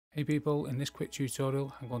Hey people, in this quick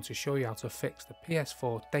tutorial I'm going to show you how to fix the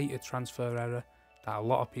PS4 data transfer error that a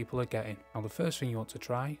lot of people are getting. Now the first thing you want to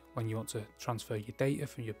try when you want to transfer your data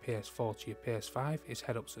from your PS4 to your PS5 is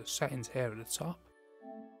head up to settings here at the top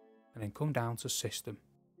and then come down to system.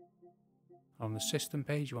 On the system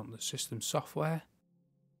page you want the system software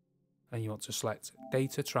and you want to select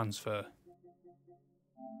data transfer.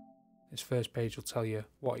 This first page will tell you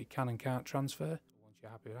what you can and can't transfer. Once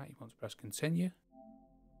you're happy with that you want to press continue.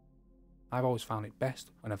 I've always found it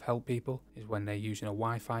best when I've helped people is when they're using a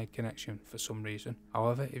Wi-Fi connection for some reason.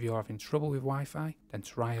 However, if you're having trouble with Wi-Fi, then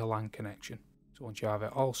try a LAN connection. So once you have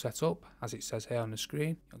it all set up, as it says here on the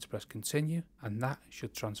screen, you want to press continue, and that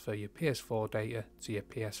should transfer your PS4 data to your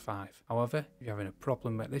PS5. However, if you're having a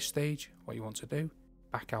problem at this stage, what you want to do,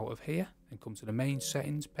 back out of here and come to the main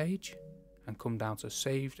settings page and come down to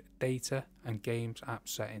saved data and games app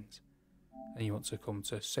settings. Then you want to come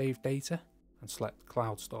to save data and select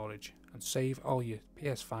cloud storage and save all your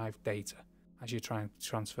PS5 data. As you try and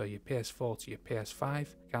transfer your PS4 to your PS5,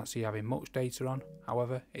 can't see you having much data on,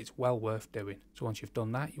 however it's well worth doing. So once you've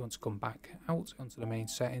done that you want to come back out onto the main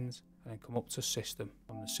settings and then come up to system.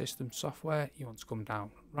 From the system software you want to come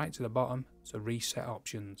down right to the bottom to reset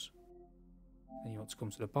options. Then you want to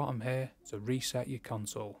come to the bottom here to reset your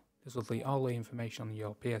console. This will delete all the information on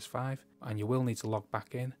your PS5 and you will need to log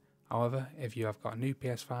back in. However, if you have got a new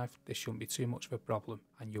PS5, this shouldn't be too much of a problem,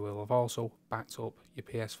 and you will have also backed up your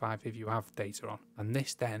PS5 if you have data on. And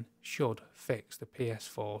this then should fix the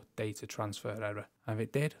PS4 data transfer error. And if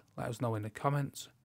it did, let us know in the comments,